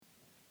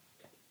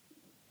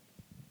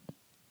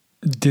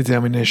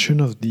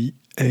Determination of the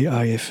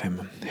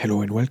AIFM.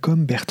 Hello and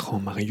welcome,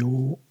 Bertrand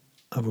Mariot,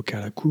 avocat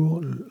à la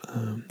cour,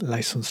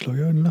 licensed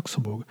lawyer in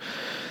Luxembourg.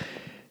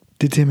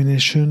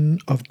 Determination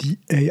of the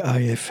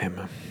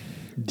AIFM.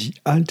 The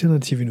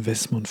Alternative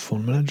Investment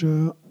Fund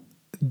Manager,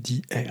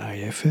 the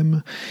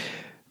AIFM,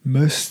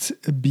 must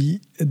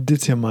be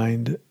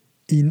determined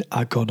in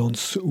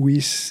accordance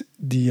with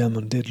the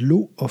amended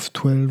law of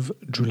 12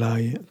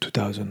 July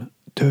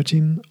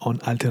 2013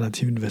 on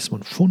alternative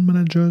investment fund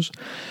managers,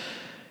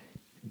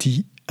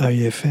 the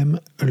AIFM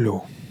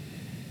law,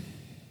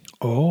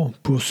 or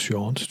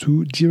pursuant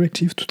to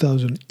Directive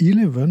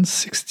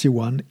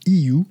 2011-61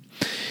 EU,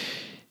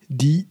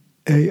 the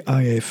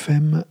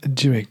AIFM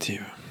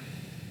Directive.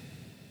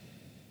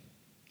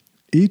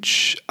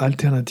 Each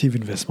alternative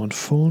investment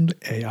fund,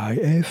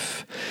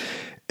 AIF,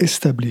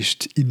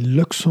 established in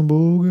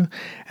Luxembourg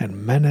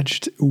and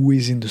managed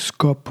within the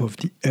scope of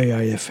the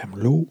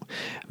AIFM law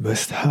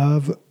must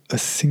have a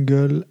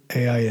single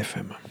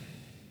AIFM.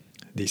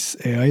 This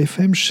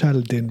AIFM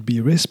shall then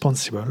be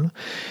responsible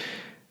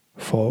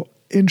for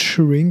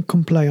ensuring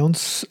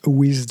compliance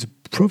with the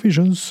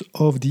provisions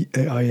of the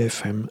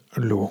AIFM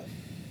law.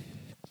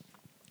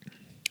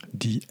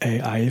 The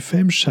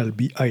AIFM shall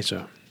be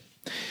either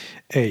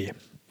A.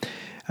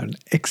 An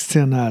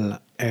external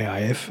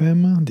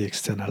AIFM. The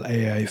external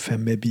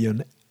AIFM may be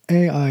an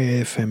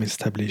AIFM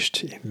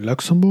established in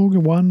Luxembourg,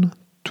 1,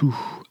 2,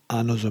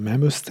 another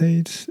member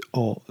state,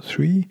 or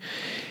 3,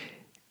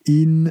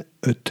 in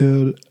a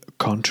third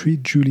country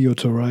duly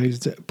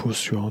authorized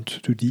pursuant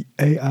to the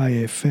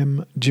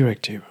AIFM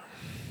directive.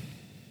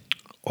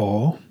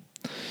 The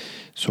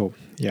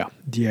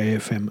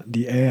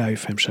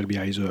AIFM shall be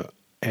either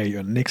A,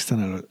 an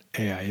external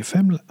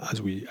AIFM,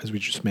 as we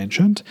just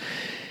mentioned,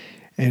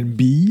 and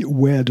B,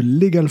 where the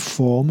legal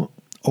form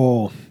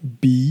of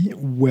the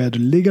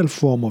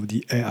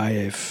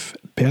AIF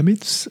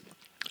permits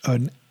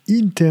an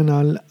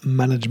internal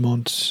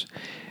management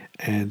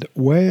and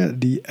where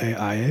the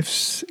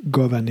AIF's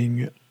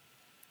governing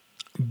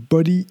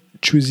body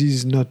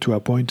chooses not to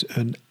appoint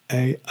an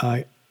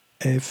AIFM.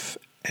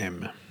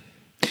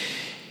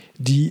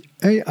 The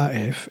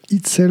AIF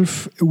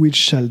itself, which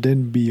shall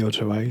then be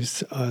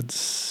authorized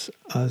as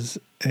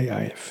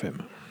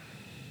AIFM.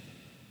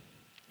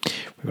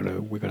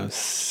 We're gonna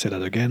say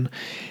that again.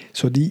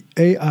 So the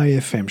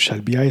AIFM shall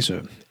be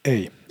either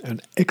A,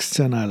 an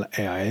external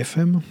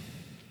AIFM.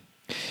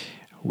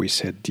 We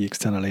said the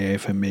external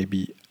AIFM may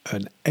be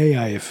an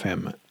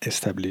AIFM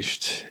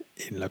established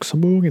in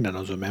Luxembourg, in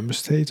another member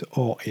state,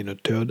 or in a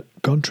third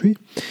country.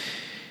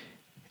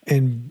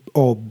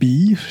 Or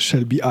B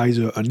shall be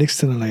either an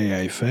external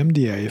AIFM,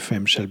 the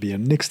AIFM shall be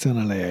an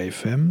external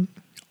AIFM,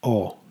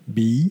 or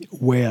B,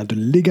 where the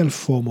legal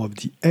form of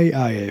the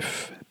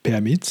AIF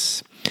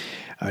permits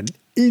an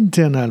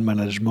internal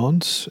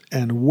management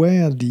and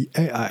where the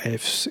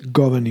AIF's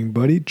governing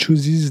body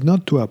chooses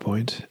not to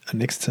appoint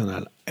an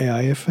external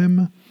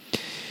AIFM,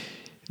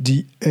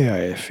 the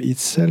AIF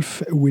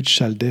itself, which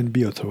shall then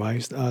be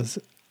authorized as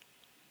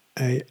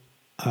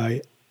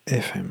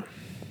AIFM.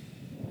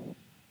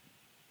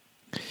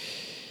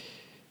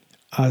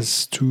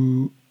 As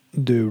to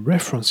the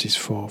references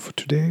for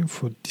today,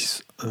 for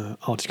this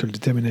article,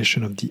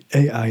 determination of the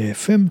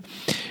AIFM,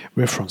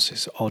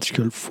 references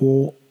Article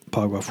 4,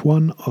 Paragraph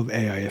 1 of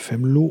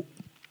AIFM law,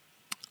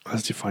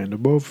 as defined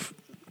above.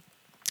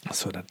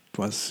 So that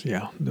was,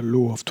 the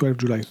law of 12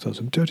 July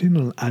 2013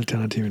 on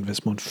alternative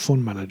investment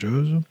fund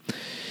managers.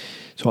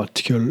 So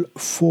Article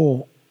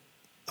 4,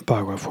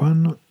 Paragraph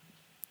 1,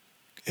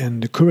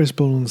 and the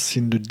correspondence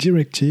in the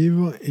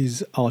directive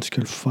is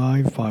Article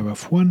 5,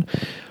 Paragraph 1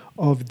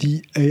 of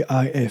the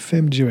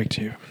AIFM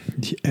directive.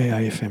 The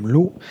AIFM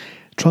law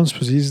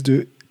transposes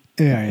the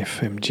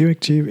AIFM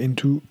directive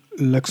into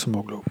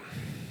Luxembourg law.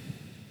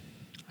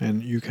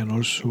 And you can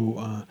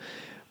also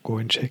go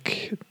and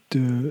check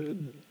the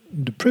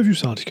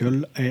previous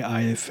article,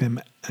 AIFM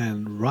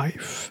and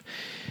RIFE,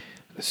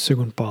 the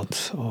second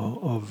part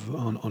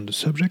on the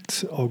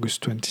subject,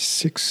 August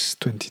 26,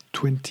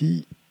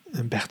 2020,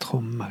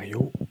 Bertrand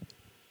Mariot.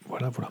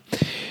 Voilà.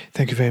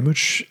 Thank you very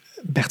much.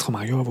 Bertrand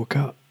Mariot,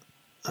 avocat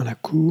à la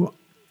cour,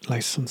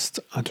 licensed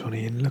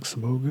attorney in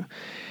Luxembourg.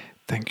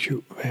 Thank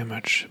you very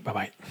much.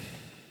 Bye-bye.